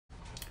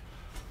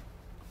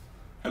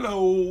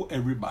Hello,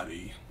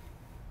 everybody.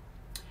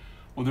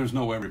 Well, there's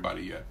no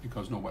everybody yet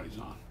because nobody's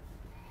on.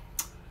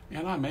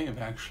 And I may have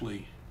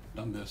actually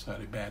done this at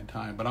a bad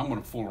time, but I'm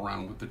going to fool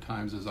around with the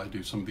times as I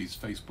do some of these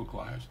Facebook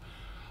Lives.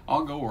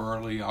 I'll go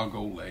early, I'll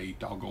go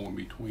late, I'll go in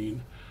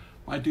between.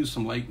 Might do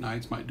some late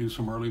nights, might do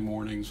some early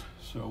mornings.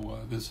 So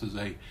this is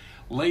a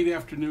late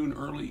afternoon,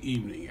 early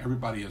evening.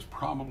 Everybody is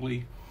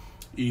probably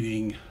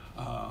eating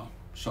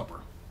supper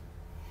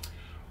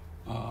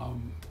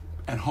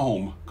at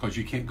home because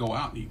you can't go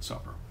out and eat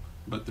supper.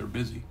 But they're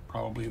busy,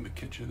 probably in the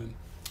kitchen and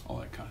all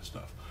that kind of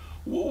stuff.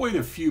 We'll wait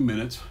a few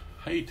minutes.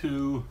 Hey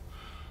to,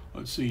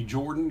 let's see,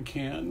 Jordan,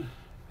 Ken.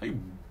 Hey,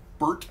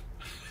 Bert.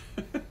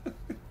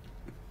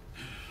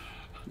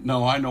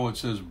 No, I know it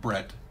says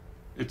Brett.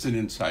 It's an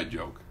inside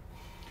joke.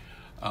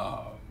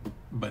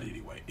 But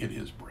anyway, it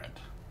is Brett.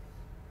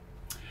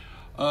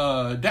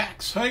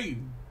 Dax. Hey,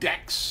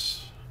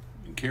 Dax.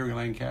 In Cary,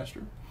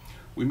 Lancaster.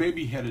 We may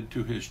be headed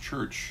to his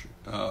church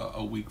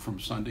a week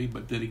from Sunday,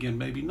 but then again,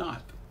 maybe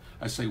not.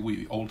 I say we,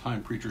 the Old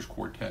Time Preachers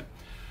Quartet.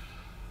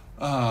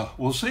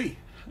 We'll see.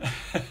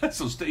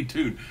 So stay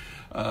tuned.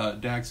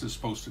 Dax is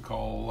supposed to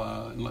call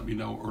and let me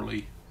know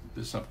early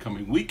this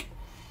upcoming week.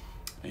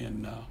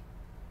 And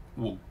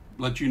we'll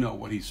let you know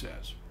what he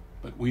says.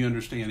 But we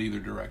understand either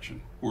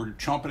direction. We're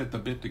chomping at the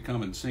bit to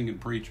come and sing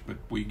and preach, but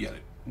we get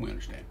it. We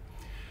understand.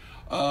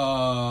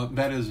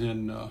 That is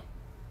in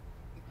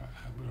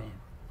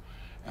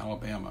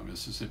Alabama,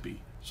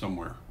 Mississippi,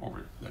 somewhere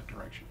over that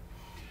direction.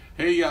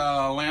 Hey,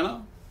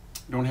 Lana.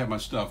 Don't have my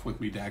stuff with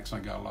me, Dax. I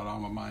got a lot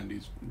on my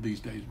mind these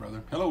days,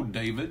 brother. Hello,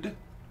 David.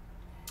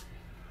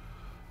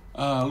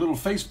 A little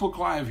Facebook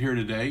Live here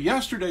today.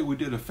 Yesterday we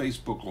did a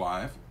Facebook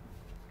Live,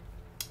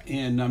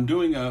 and I'm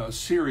doing a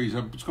series.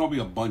 It's going to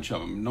be a bunch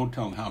of them. No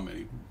telling how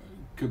many.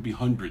 Could be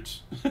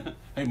hundreds.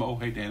 Hey, Mo.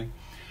 Hey, Danny.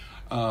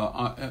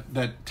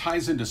 That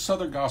ties into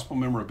Southern Gospel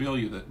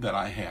memorabilia that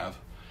I have.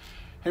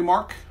 Hey,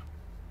 Mark.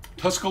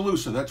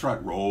 Tuscaloosa, that's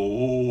right.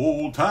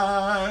 Roll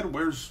Tide.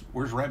 Where's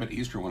Rabbit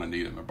Easter when I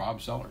need him? Or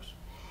Bob Sellers.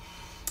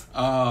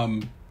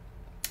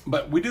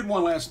 But we did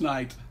one last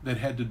night that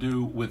had to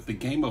do with the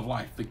Game of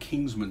Life, the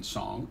Kingsman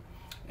song,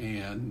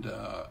 and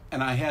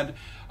I had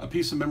a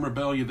piece of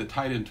memorabilia that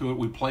tied into it.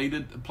 We played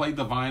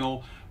the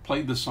vinyl,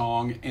 played the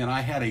song, and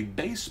I had a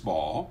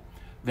baseball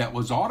that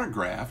was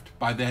autographed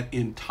by that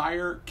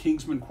entire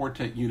Kingsman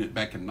Quartet unit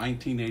back in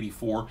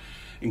 1984,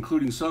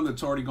 including some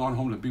that's already gone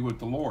home to be with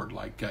the Lord,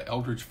 like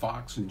Eldridge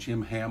Fox and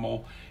Jim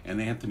Hamill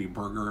and Anthony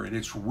Berger, and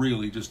it's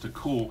really just a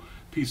cool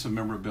piece of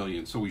memorabilia.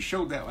 And so we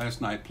showed that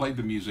last night, played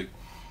the music,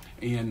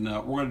 and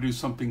we're going to do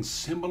something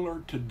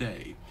similar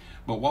today.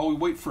 But while we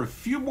wait for a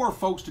few more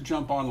folks to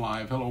jump on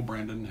live, hello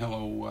Brandon,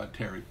 hello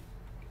Terry.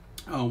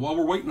 While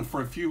we're waiting for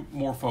a few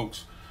more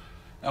folks,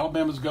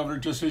 Alabama's governor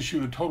just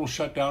issued a total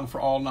shutdown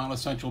for all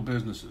non-essential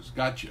businesses.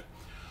 Gotcha.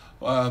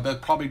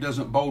 That probably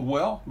doesn't bode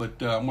well,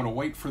 but I'm going to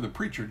wait for the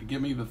preacher to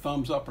give me the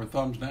thumbs up or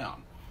thumbs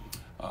down.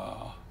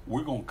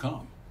 We're going to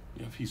come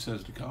if he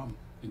says to come,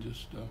 and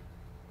just,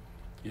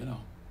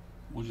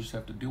 we'll just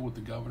have to deal with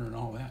the governor and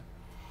all that.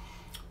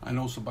 I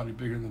know somebody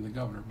bigger than the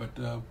governor, but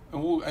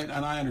and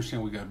I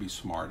understand we got to be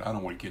smart. I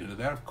don't want to get into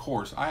that. Of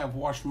course, I have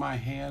washed my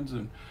hands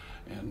and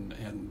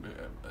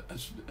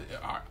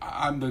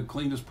I'm the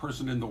cleanest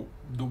person in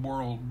the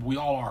world. We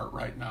all are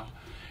right now,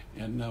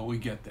 and we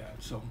get that.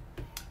 So,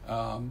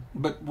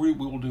 but we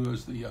will do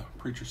as the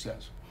preacher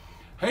says.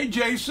 Hey,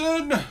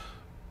 Jason,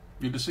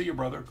 good to see you,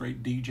 brother.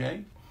 Great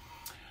DJ,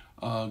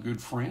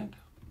 good friend,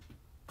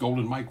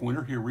 Golden Mike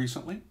winner here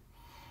recently.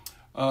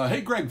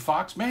 Hey, Greg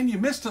Fox, man, you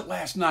missed it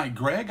last night,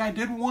 Greg. I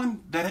did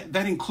one that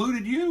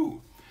included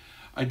you.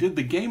 I did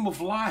the Game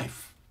of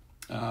Life.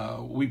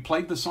 We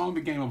played the song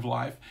The Game of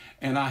Life,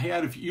 and I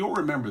had, if you'll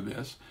remember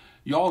this,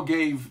 y'all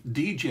gave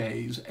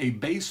DJs a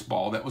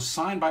baseball that was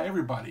signed by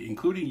everybody,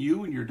 including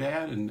you and your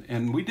dad,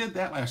 and we did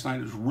that last night.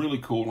 It was really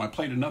cool, and I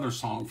played another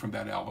song from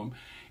that album,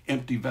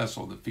 Empty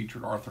Vessel, that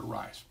featured Arthur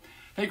Rice.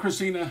 Hey,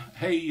 Christina.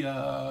 Hey,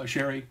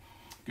 Sherry.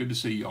 Good to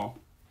see y'all.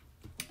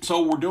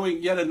 So we're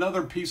doing yet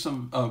another piece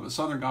of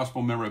Southern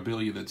Gospel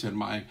memorabilia that's in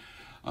my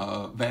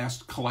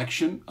vast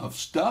collection of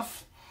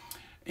stuff.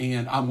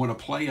 And I'm going to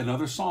play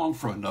another song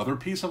for another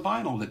piece of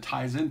vinyl that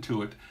ties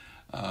into it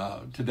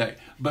today.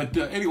 But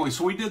anyway,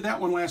 so we did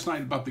that one last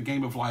night about the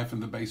Game of Life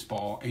and the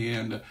baseball.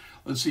 And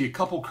let's see, a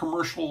couple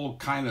commercial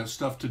kind of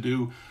stuff to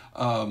do.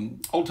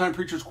 Old Time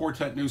Preachers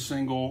Quartet new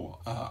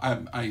single,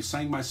 I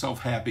Sang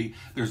Myself Happy.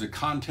 There's a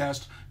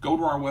contest. Go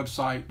to our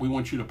website. We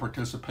want you to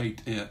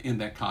participate in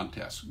that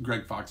contest.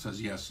 Greg Fox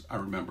says, yes, I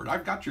remembered.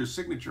 I've got your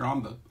signature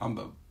on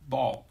the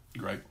ball,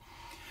 Greg.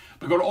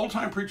 But go to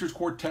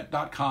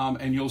oldtimepreachersquartet.com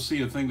and you'll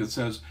see a thing that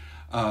says,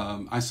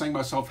 I Sang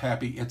Myself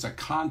Happy. It's a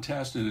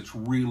contest and it's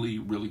really,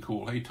 really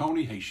cool. Hey,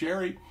 Tony. Hey,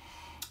 Sherry.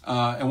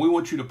 And we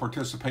want you to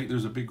participate.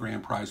 There's a big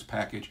grand prize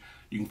package.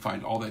 You can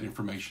find all that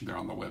information there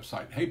on the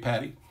website. Hey,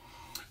 Patty.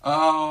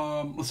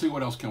 Let's see,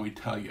 what else can we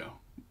tell you?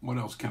 What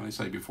else can I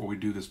say before we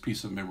do this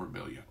piece of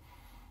memorabilia?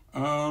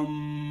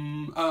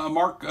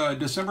 Mark,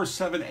 December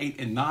 7, 8,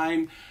 and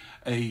 9,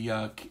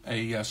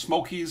 a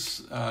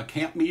Smokies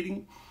camp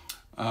meeting.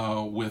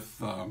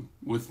 with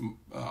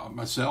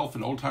myself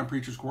and Old Time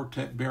Preachers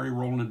Quartet, Barry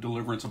Rowland and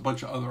Deliverance, a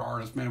bunch of other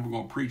artists. Man, we're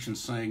going to preach and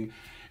sing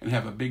and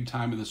have a big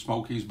time in the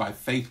Smokies. By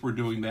faith, we're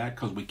doing that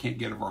because we can't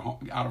get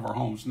out of our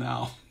homes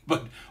now.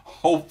 But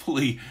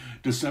hopefully,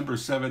 December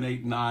 7,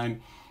 8,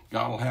 9,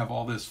 God will have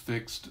all this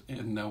fixed,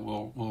 and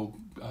we'll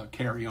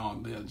carry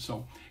on then.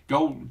 So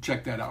go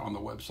check that out on the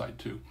website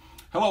too.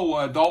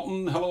 Hello,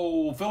 Dalton.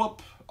 Hello,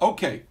 Philip.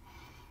 Okay,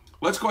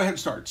 let's go ahead and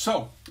start.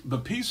 So the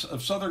piece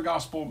of Southern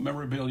Gospel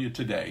memorabilia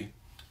today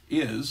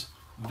is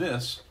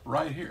this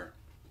right here.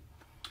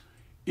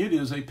 It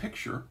is a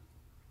picture.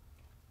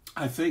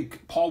 I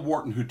think Paul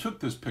Wharton, who took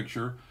this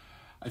picture,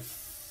 I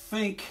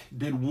think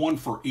did one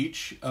for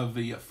each of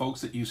the folks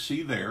that you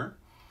see there.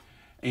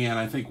 And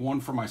I think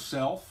one for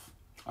myself.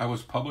 I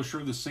was publisher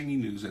of the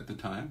Singing News at the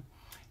time.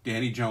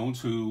 Danny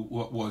Jones, who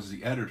was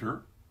the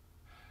editor.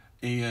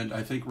 And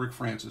I think Rick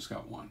Francis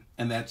got one.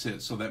 And that's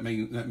it. So that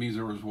means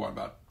there was, what,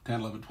 about 10,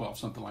 11, 12,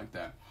 something like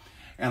that.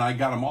 And I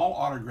got them all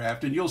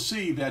autographed. And you'll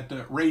see that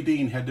Ray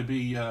Dean had to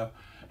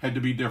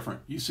be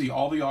different. You see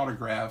all the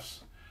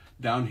autographs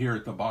down here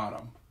at the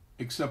bottom.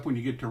 Except when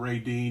you get to Ray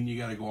Dean, you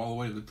got to go all the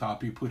way to the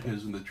top. He put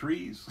his in the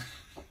trees.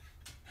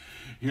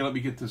 Here, let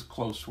me get this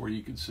close where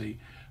you can see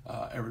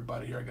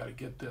everybody here. I got to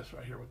get this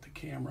right here with the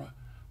camera.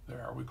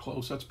 There, are we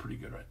close? That's pretty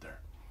good right there.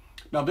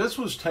 Now, this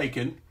was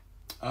taken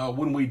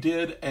when we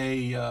did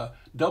a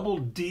double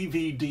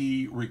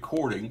DVD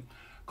recording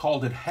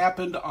called "It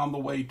Happened on the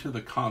Way to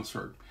the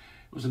Concert."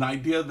 It was an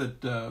idea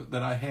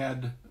that I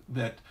had,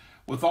 that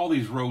with all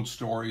these road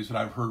stories that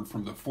I've heard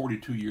from the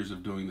 42 years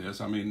of doing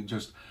this, I mean,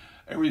 just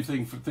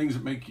everything from things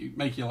that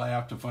make you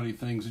laugh to funny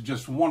things,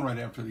 just one right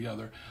after the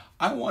other.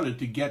 I wanted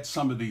to get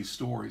some of these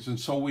stories, and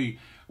so we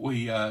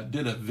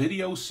did a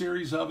video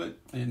series of it,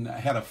 and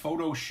had a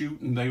photo shoot,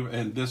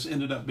 and this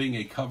ended up being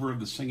a cover of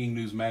the Singing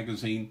News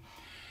magazine,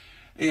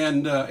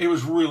 and it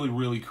was really,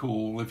 really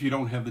cool. If you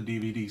don't have the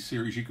DVD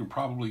series, you can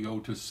probably go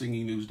to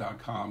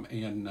singingnews.com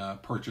and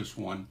purchase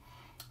one.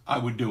 I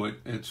would do it.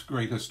 It's a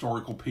great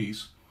historical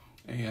piece.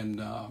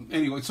 And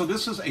anyway, so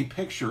this is a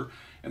picture,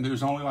 and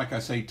there's only, like I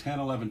say, 10,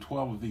 11,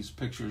 12 of these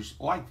pictures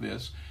like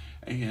this.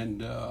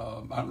 And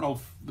I don't know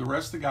if the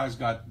rest of the guys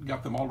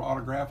got them all to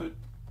autograph it.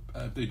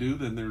 If they do,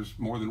 then there's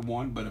more than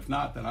one. But if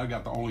not, then I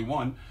got the only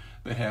one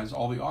that has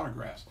all the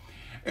autographs.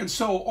 And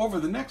so over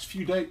the next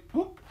few days,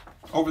 we're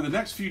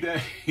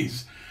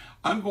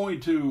going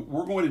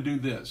to do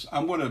this.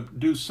 I'm going to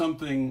do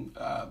something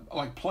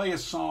like play a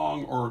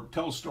song or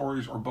tell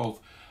stories or both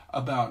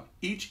about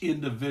each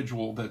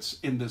individual that's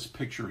in this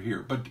picture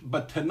here.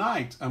 But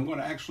tonight, I'm going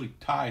to actually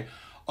tie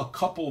a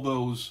couple of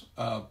those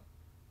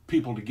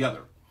people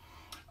together.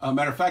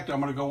 Matter of fact, I'm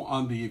going to go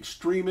on the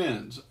extreme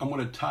ends. I'm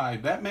going to tie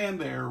that man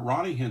there,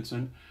 Ronny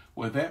Hinson,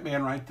 with that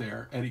man right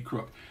there, Eddie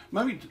Crook.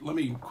 Let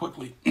me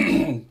quickly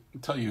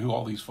tell you who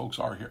all these folks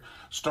are here.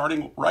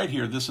 Starting right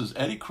here, this is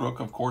Eddie Crook,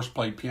 of course,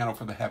 played piano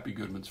for the Happy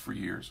Goodmans for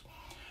years.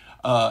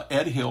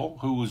 Ed Hill,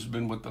 who has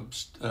been with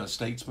the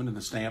Statesmen and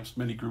the Stamps,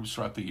 many groups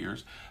throughout the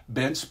years.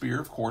 Ben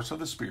Spear, of course, of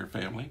the Spear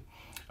family.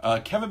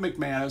 Kevin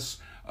McManus,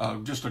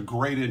 just a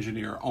great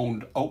engineer,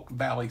 owned Oak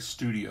Valley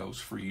Studios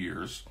for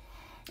years.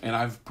 And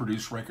I've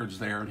produced records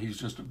there, and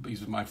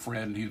he's my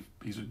friend.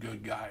 He's a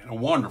good guy and a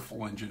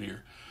wonderful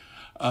engineer.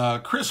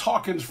 Chris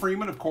Hawkins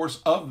Freeman, of course,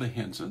 of the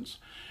Hinsons.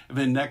 And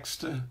then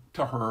next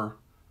to her,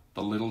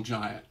 the little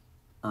giant,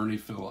 Ernie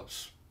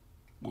Phillips.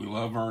 We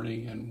love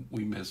Ernie, and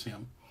we miss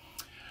him.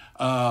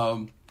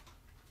 And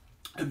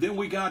then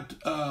we got,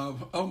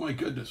 oh my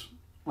goodness,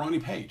 Ronnie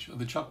Page of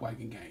the Chuck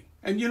Wagon Gang.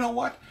 And you know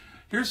what?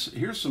 Here's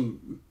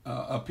some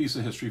a piece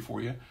of history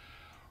for you.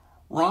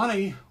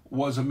 Ronnie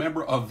was a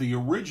member of the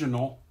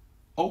original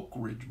Oak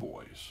Ridge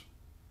Boys.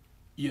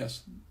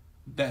 Yes,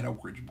 that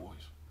Oak Ridge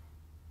Boys.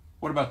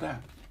 What about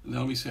that? Now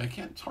let me see.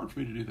 It's hard for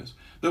me to do this.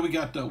 Then we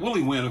got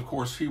Willie Wynn, of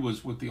course. He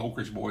was with the Oak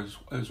Ridge Boys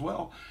as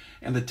well.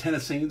 And the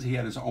Tennesseans, he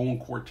had his own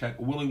quartet.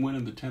 Willie Wynn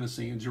and the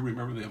Tennesseans. You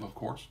remember them, of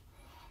course.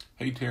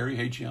 Hey, Terry.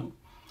 Hey, Jim.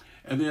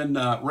 And then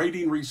Ray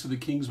Dean Reese of the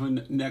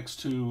Kingsmen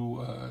next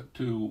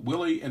to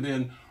Willie. And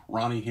then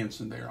Ronny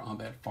Hinson there on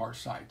that far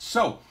side.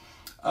 So,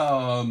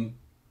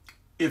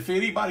 if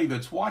anybody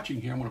that's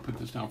watching here, I'm going to put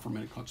this down for a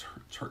minute because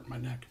it's hurting my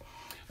neck.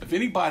 If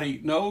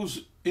anybody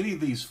knows any of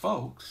these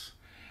folks,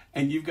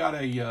 and you've got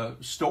a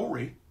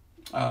story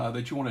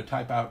that you want to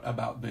type out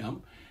about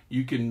them,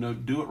 you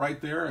can do it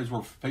right there as we're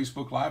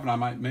Facebook Live, and I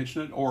might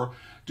mention it, or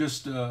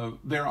just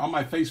there on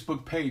my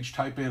Facebook page,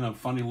 type in a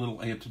funny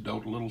little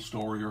anecdote, a little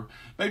story, or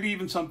maybe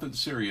even something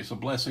serious, a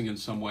blessing in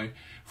some way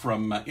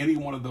from any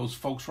one of those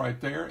folks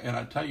right there. And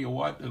I tell you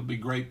what, it'll be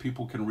great.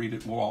 People can read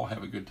it, and we'll all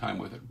have a good time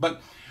with it.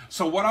 But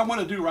so what I want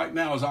to do right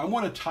now is I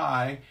want to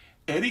tie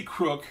Eddie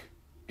Crook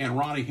and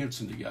Ronny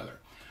Hinson together.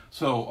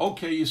 So,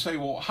 okay, you say,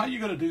 well, how are you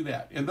going to do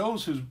that? And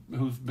those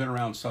who've been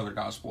around Southern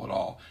Gospel at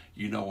all,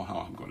 you know how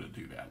I'm going to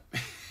do that.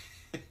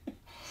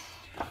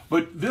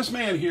 But this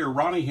man here,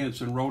 Ronny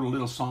Hinson, wrote a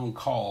little song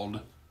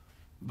called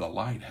The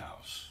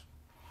Lighthouse.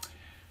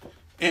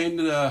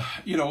 And,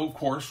 you know, of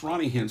course,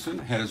 Ronny Hinson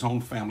had his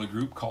own family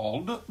group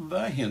called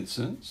the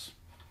Hinsons.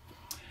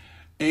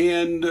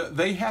 And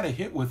they had a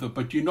hit with it,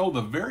 but you know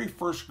the very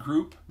first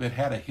group that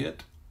had a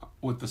hit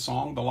with the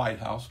song, The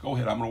Lighthouse, go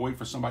ahead, I'm going to wait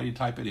for somebody to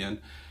type it in,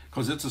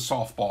 because it's a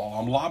softball.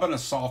 I'm lobbing a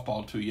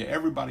softball to you.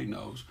 Everybody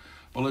knows.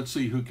 But let's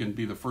see who can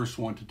be the first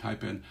one to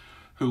type in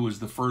who was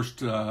the first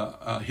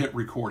hit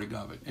recording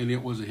of it. And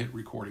it was a hit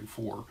recording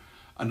for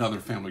another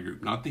family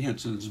group. Not the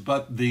Hinsons,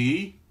 but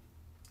the...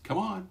 Come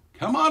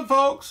on,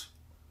 folks.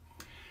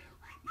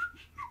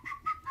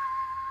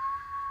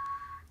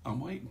 I'm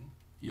waiting.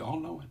 Y'all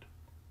know it.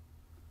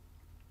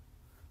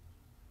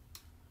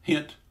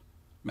 Hint,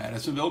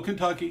 Madisonville,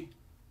 Kentucky.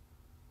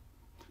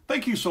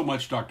 Thank you so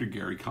much, Dr.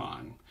 Gary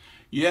Kahn.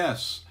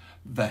 Yes,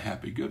 the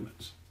Happy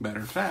Goodmans.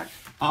 Matter of fact,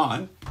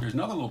 here's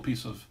another little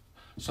piece of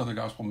Southern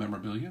Gospel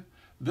memorabilia.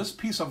 This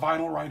piece of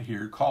vinyl right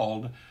here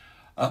called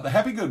The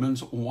Happy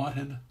Goodmans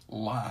Wanted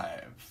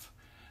Live.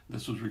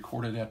 This was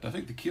recorded at, I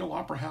think, the Kiel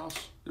Opera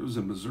House. It was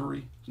in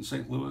Missouri, in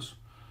St. Louis,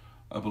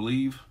 I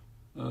believe.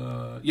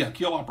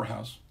 Kiel Opera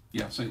House.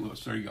 Yeah, St. Louis.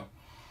 There you go.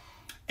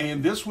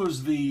 And this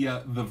was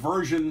the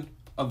version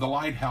of The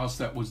Lighthouse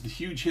that was the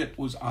huge hit,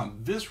 was on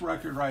this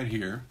record right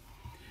here.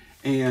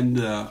 And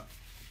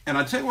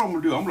I tell you what I'm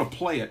going to do. I'm going to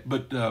play it.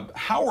 But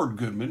Howard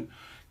Goodman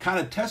kind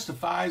of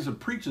testifies and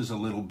preaches a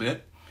little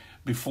bit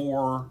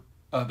before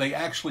they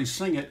actually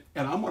sing it.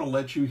 And I'm going to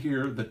let you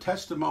hear the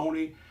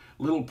testimony,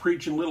 little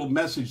preaching, little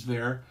message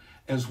there,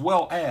 as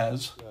well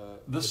as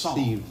the song.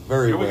 Received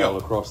very well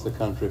across the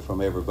country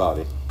from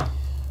everybody.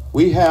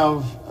 We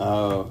have,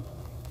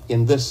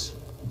 in this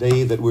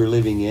day that we're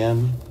living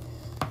in,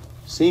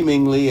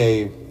 seemingly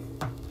a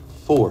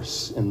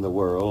force in the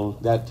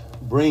world that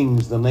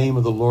brings the name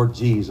of the Lord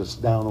Jesus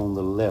down on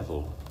the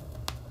level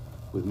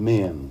with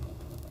men.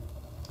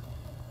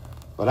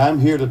 But I'm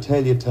here to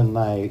tell you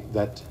tonight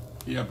that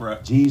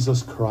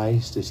Jesus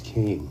Christ is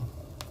King.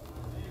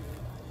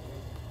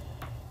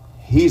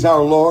 He's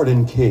our Lord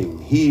and King.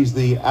 He's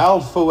the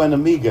Alpha and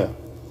Omega,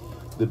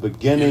 the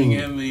beginning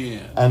and the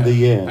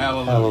end.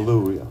 Hallelujah.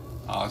 Hallelujah.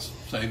 I'll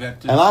say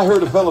that too. And I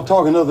heard a fellow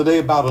talking the other day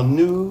about a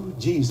new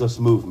Jesus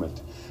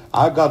movement.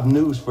 I've got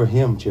news for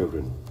him,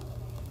 children.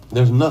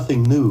 There's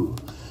nothing new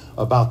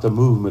about the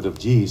movement of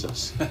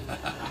Jesus.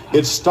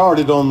 It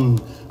started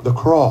on the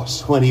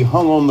cross, when he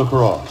hung on the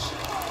cross.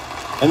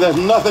 And there's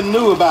nothing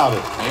new about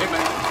it.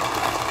 Amen.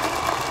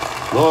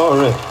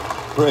 Glory.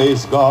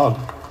 Praise God.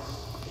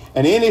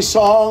 And any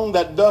song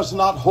that does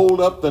not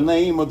hold up the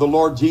name of the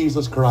Lord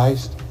Jesus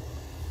Christ,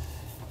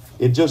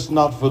 it's just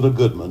not for the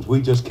good ones.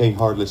 We just can't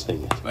hardly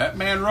sing it. That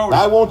man wrote it.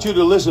 I want you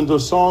to listen to a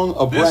song,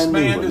 a brand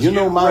new one. You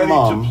know, my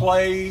mom to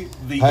play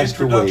the passed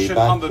away introduction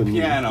back on the in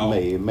piano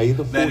May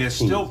the 14th. that is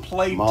still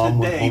played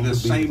Mom today went home the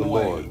to be same with the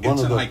way. Lord.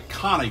 It's an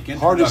iconic introduction.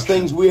 Hardest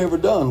things we ever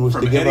done was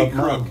to give Eddie up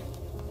Crook. Mom.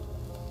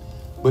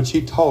 But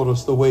she taught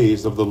us the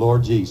ways of the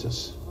Lord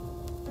Jesus.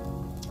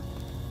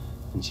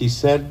 And she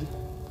said,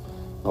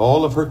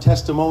 all of her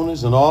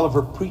testimonies and all of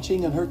her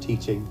preaching and her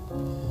teaching,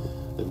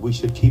 that we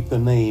should keep the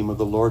name of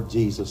the Lord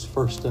Jesus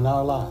first in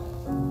our life.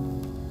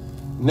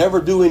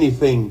 Never do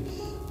anything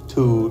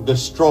to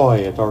destroy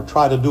it or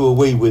try to do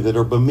away with it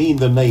or bemean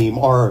the name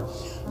or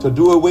to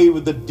do away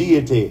with the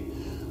deity,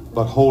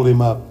 but hold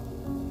him up.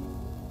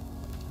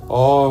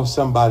 Oh,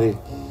 somebody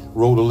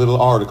wrote a little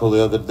article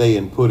the other day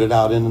and put it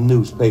out in the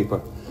newspaper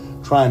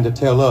trying to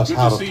tell us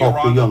how to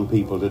talk to young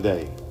people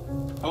today.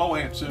 Hello,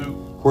 Aunt Sue.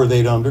 Where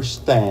they'd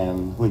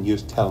understand when you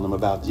was telling them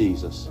about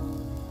Jesus.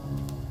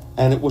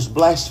 And it was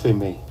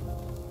blasphemy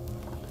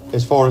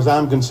as far as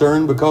I'm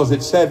concerned, because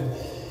it said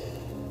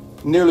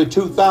nearly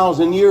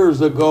 2,000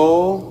 years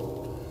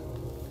ago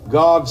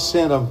God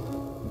sent a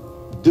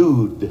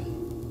dude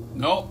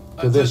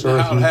to this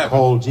earth he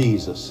called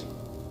Jesus.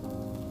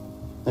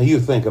 Now you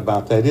think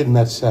about that. Isn't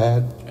that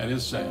sad? That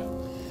is sad.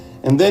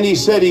 And then he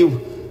said he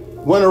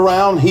went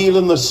around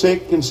healing the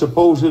sick and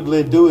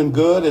supposedly doing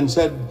good, and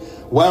said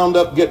wound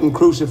up getting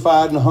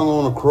crucified and hung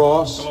on a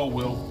cross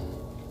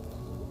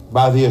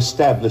by the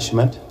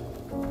establishment.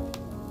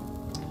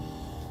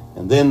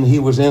 And then he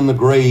was in the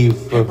grave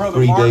for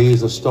 3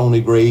 days, a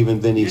stony grave,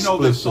 and then he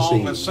split the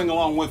scene. Let's sing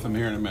along with him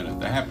here in a minute.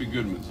 The Happy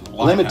Goodmans.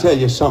 Let me tell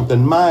you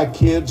something. My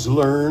kids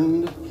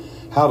learned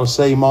how to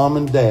say mom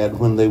and dad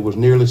when they was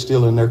nearly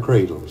still in their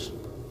cradles.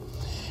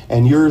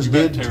 And yours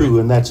did too,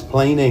 and that's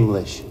plain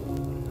English.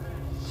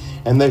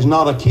 And there's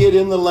not a kid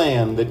in the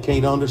land that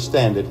can't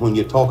understand it when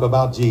you talk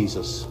about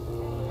Jesus.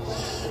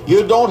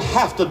 You don't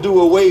have to do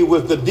away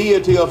with the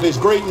deity of his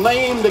great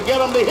name to get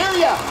them to hear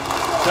you.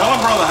 Tell him,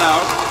 Brother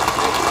Howard.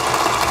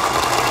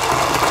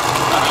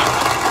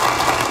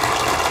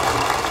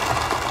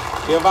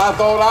 If I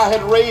thought I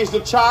had raised a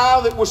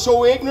child that was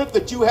so ignorant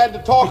that you had to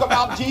talk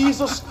about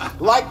Jesus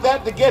like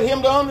that to get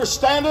him to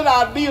understand it,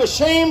 I'd be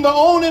ashamed to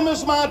own him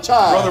as my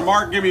child. Brother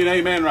Mark, give me an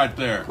amen right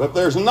there. But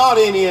there's not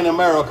any in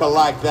America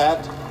like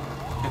that.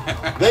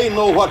 They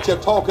know what you're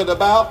talking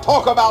about.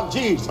 Talk about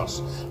Jesus.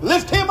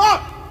 Lift him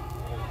up.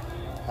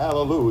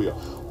 Hallelujah.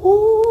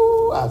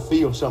 Ooh, I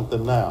feel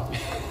something now.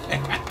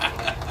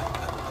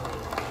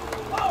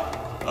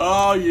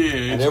 Oh,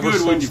 yeah. It's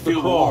good when you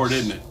feel the Lord,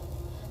 isn't it?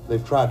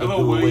 They've tried to do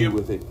away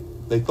with it.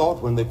 They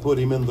thought when they put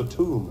him in the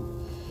tomb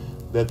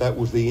that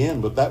was the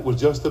end, but that was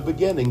just the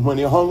beginning. When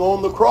he hung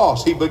on the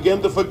cross, he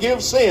began to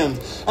forgive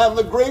sins, and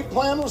the great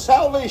plan of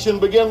salvation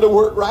began to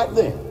work right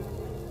then.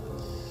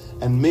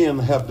 And men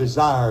have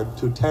desired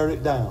to tear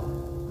it down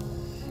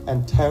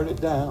and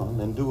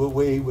do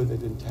away with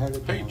it and tear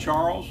it down. Hey,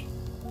 Charles.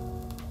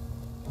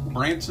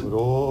 Branson.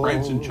 But,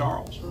 Branson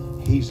Charles.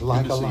 He's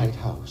like a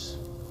lighthouse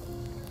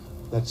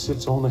that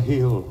sits on a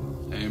hill.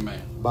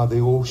 Amen. By the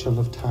ocean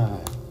of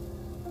time.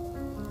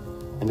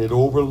 And it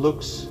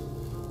overlooks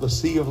the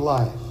sea of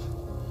life.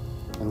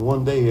 And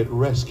one day it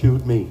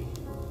rescued me.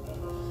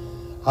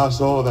 I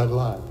saw that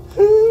light.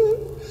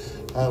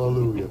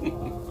 Hallelujah.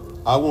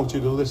 I want you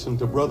to listen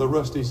to Brother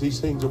Rusty. He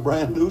sings a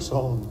brand new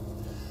song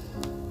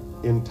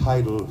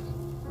entitled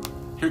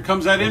Here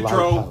Comes That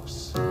Intro.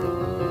 Lighthouse.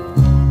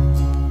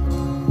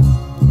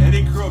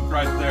 Eddie Crook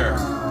right there.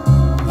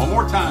 One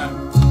more time.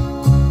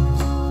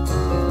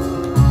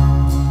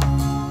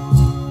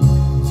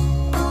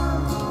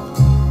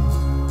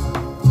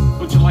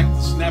 Don't you like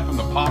the snap and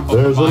the pop of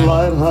There's the a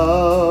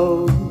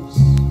lighthouse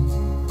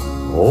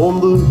on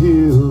the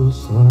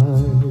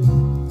hillside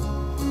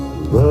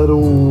that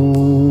overlooks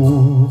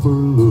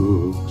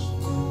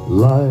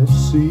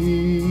life's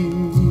sea.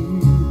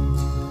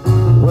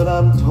 When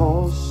I'm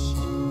tossed,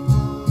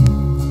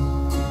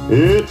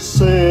 it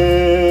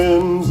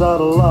sends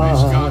out a Hey, light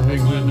Scott. Hey,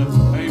 Glenda.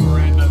 Hey,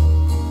 Miranda.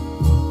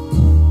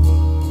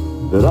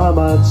 that I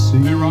might see.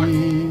 Hey,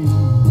 Rocky.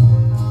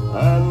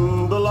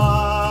 And the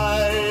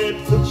light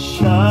that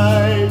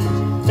shines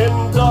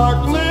in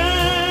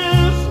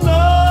darkness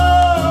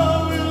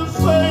now will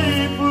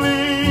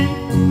safely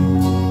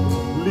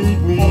lead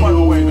me Oh, by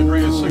the way, the home.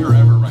 greatest singer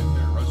ever right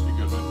there, Rusty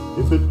Goodman.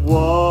 If it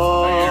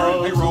was Hey,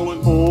 Aaron. Hey,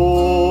 Roland.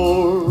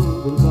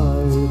 for the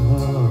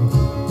lighthouse,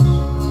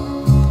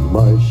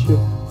 my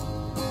ship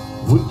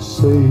would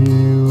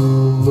sail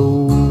no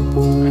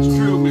more. That's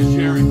true, Miss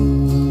Sherry.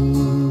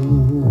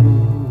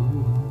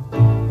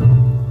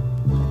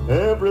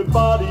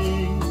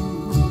 Everybody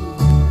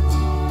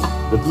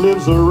that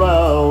lives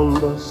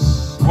around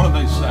us What do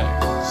they say?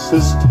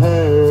 says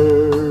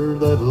tear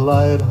that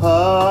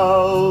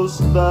lighthouse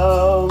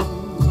down.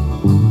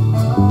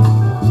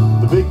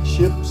 The big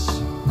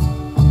ships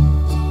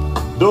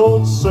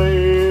don't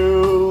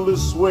sail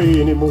this way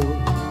anymore.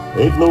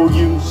 Ain't no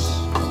use,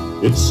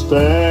 it's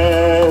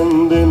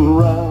standing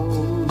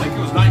round. I think it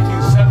was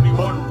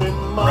 1971. But in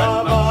my Brett,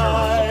 I'm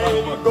mind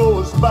sure. it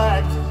goes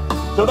back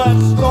to that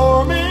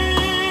stormy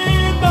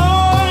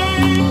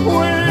night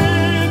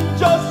when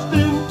just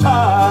in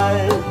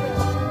time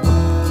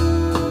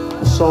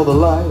I saw the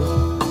light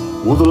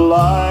with the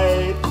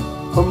light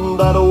from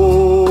that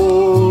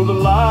old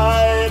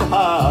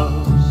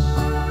lighthouse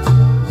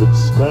that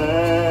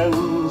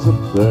stands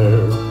up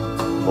there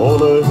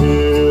on a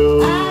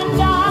hill.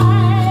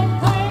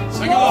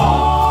 Sing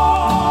along.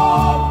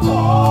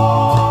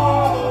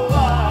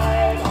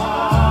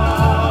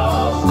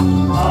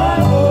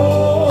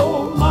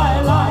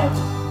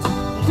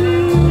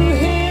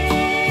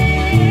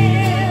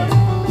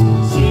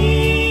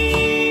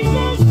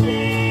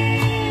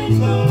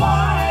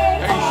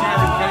 Hey,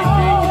 Sharon K.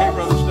 King. Hey,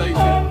 Brother Stacy.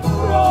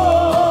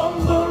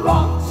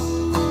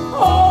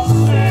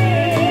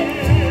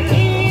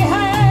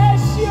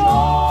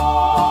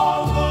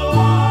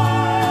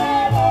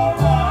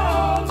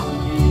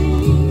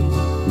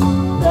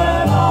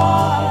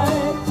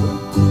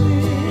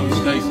 Brother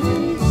Stacy.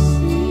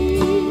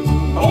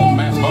 Oh,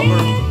 Matt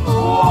Butler.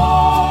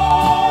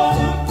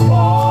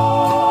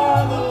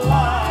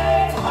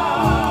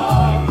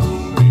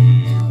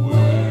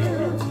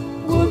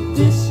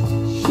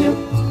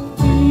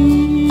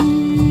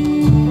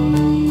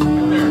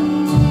 Right there.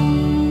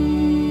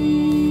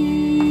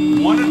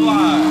 Wanted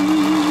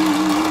live.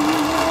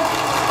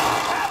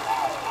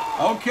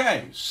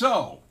 Okay,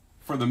 so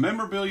for the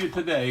memorabilia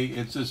today,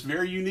 it's this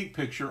very unique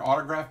picture,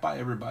 autographed by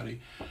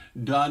everybody,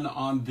 done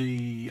on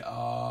the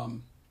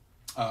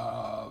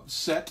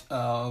set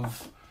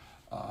of.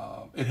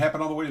 It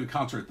happened on the way to the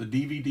concert, the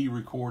DVD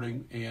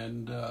recording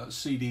and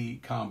CD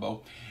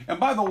combo. And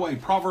by the way,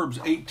 Proverbs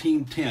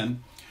 18:10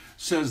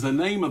 says the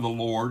name of the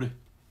Lord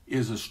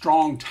is a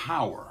strong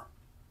tower.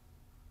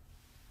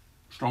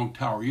 Strong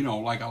tower, you know,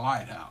 like a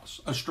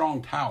lighthouse, a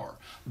strong tower.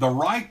 The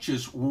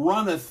righteous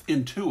runneth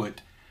into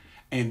it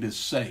and is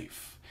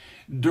safe.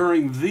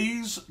 During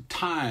these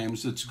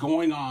times that's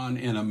going on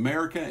in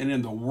America and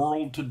in the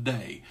world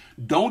today,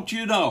 don't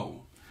you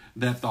know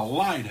that the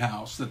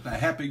lighthouse that the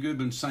Happy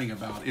Goodman sang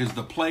about is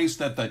the place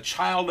that the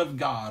child of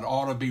God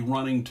ought to be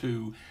running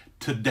to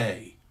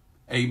today?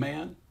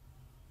 Amen?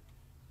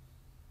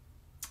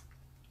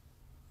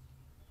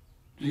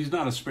 He's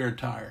not a spare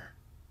tire.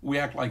 We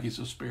act like he's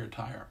a spare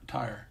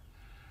tire.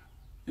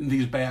 In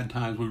these bad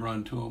times we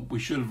run to him. We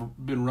should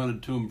have been running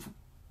to him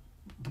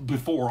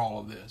before all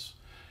of this.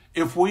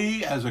 If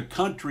we as a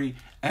country,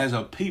 as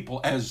a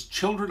people, as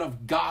children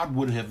of God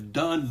would have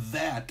done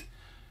that,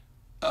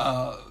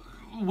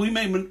 we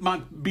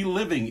might be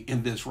living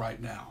in this right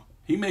now.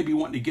 He may be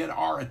wanting to get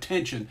our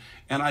attention,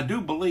 and I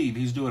do believe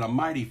he's doing a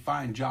mighty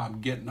fine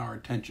job getting our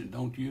attention,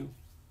 don't you?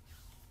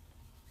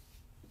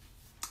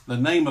 The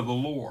name of the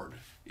Lord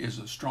is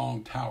a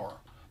strong tower.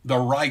 The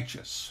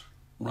righteous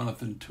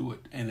runneth into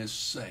it and is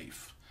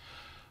safe.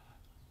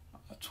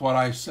 That's what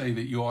I say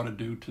that you ought to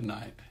do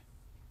tonight.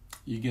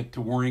 You get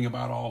to worrying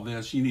about all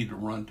this, you need to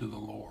run to the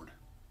Lord.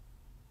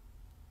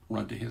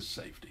 Run to his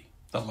safety,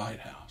 the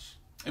lighthouse.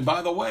 And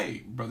by the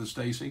way, Brother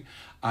Stacy,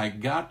 I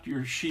got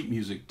your sheet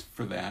music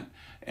for that,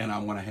 and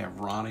I'm going to have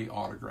Ronny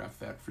autograph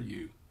that for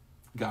you.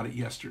 Got it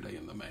yesterday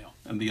in the mail,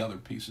 and the other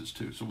pieces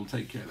too, so we'll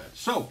take care of that.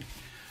 So,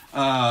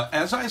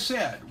 as I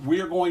said, we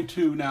are going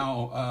to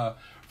now,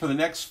 for the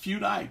next few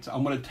nights,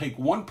 I'm going to take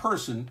one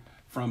person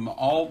from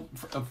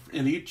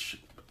in each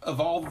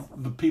of all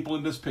the people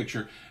in this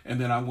picture, and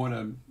then I'm going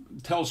to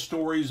tell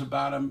stories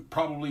about them,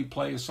 probably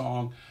play a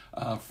song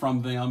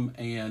from them,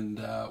 and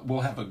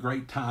we'll have a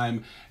great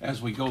time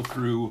as we go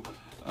through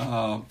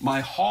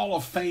my Hall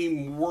of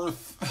Fame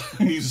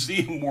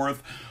museum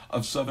worth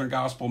of Southern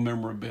Gospel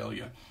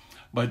memorabilia.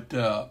 But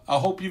I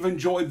hope you've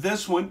enjoyed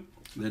this one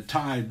that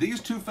tied these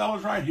two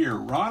fellas right here,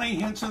 Ronny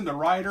Hinson, the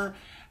writer,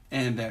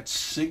 and that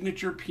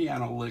signature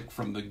piano lick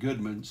from the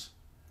Goodmans,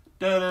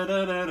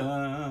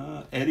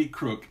 da-da-da-da-da, Eddie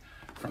Crook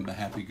from the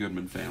Happy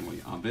Goodman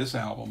family on this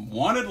album,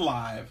 Wanted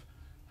Live,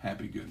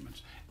 Happy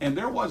Goodmans. And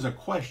there was a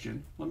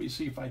question, let me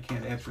see if I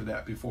can't answer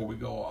that before we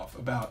go off,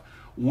 about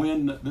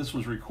when this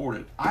was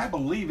recorded. I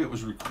believe it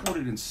was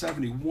recorded in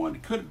 71,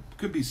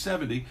 could be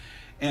 70,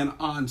 and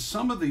on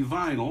some of the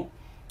vinyl,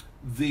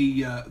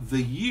 the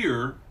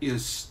year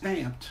is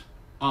stamped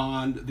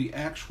on the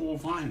actual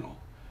vinyl.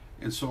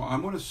 And so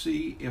I'm going to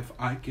see if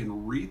I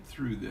can read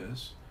through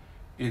this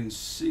and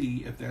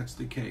see if that's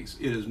the case.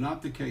 It is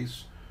not the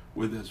case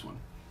with this one,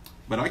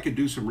 but I could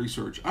do some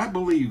research. I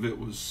believe it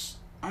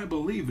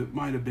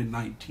might have been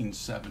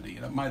 1970,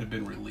 and it might have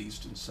been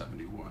released in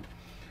 71.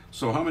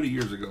 So how many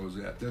years ago is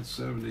that? That's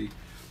 70.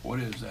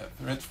 What is that?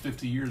 That's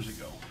 50 years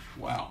ago.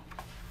 Wow.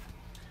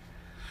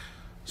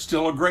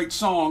 Still a great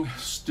song.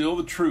 Still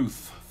the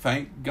truth.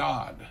 Thank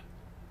God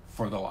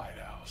for the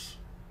lighthouse.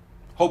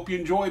 Hope you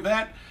enjoyed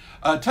that.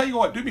 Tell you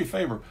what, do me a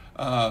favor.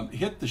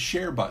 Hit the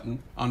share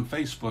button on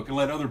Facebook and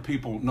let other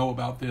people know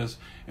about this,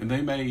 and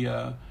they may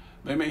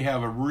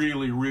have a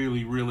really,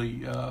 really,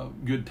 really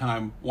good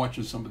time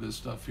watching some of this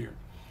stuff here.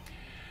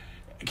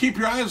 Keep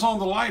your eyes on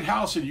the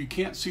lighthouse, and you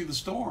can't see the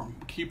storm.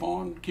 Keep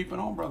on keeping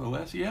on, Brother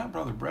Les. Yeah,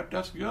 Brother Brett,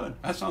 that's good.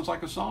 That sounds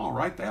like a song.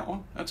 Write that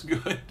one. That's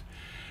good.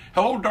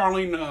 Hello,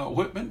 Darlene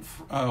Whitman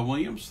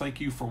Williams. Thank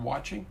you for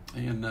watching,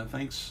 and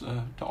thanks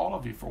to all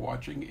of you for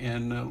watching.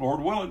 And Lord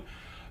willing,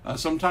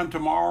 sometime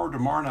tomorrow or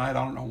tomorrow night, I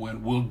don't know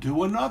when, we'll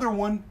do another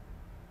one.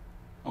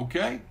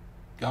 Okay?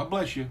 God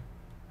bless you.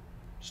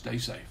 Stay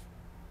safe.